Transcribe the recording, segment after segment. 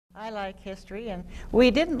like history, and we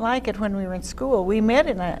didn't like it when we were in school. We met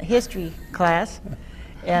in a history class,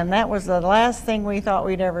 and that was the last thing we thought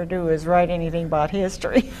we'd ever do, is write anything about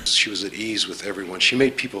history. She was at ease with everyone. She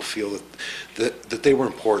made people feel that they were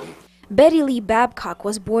important. Betty Lee Babcock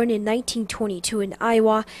was born in 1922 in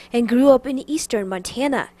Iowa and grew up in eastern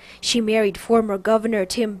Montana. She married former Governor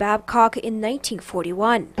Tim Babcock in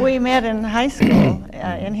 1941. We met in high school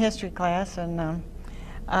in history class, and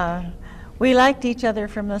we liked each other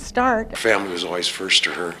from the start. Family was always first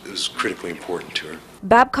to her. It was critically important to her.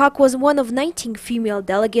 Babcock was one of 19 female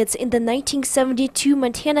delegates in the 1972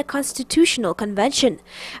 Montana Constitutional Convention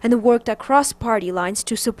and worked across party lines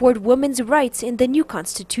to support women's rights in the new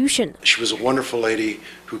Constitution. She was a wonderful lady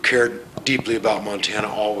who cared deeply about Montana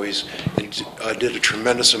always, and did a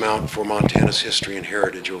tremendous amount for Montana's history and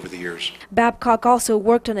heritage over the years. Babcock also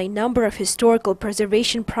worked on a number of historical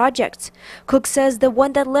preservation projects. Cook says the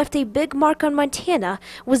one that left a big mark on Montana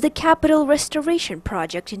was the Capitol Restoration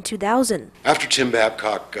Project in 2000. After Tim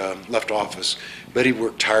Babcock left office, Betty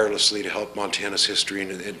worked tirelessly to help Montana's history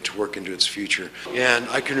and to work into its future. And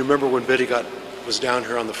I can remember when Betty was down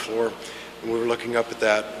here on the floor, and we were looking up at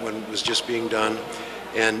that when it was just being done.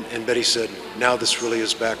 And Betty said, now this really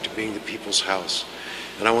is back to being the people's house.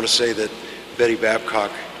 And I want to say that Betty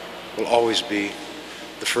Babcock will always be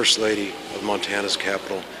the First Lady of Montana's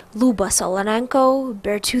capital. Luba Solananko,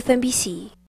 Beartooth NBC.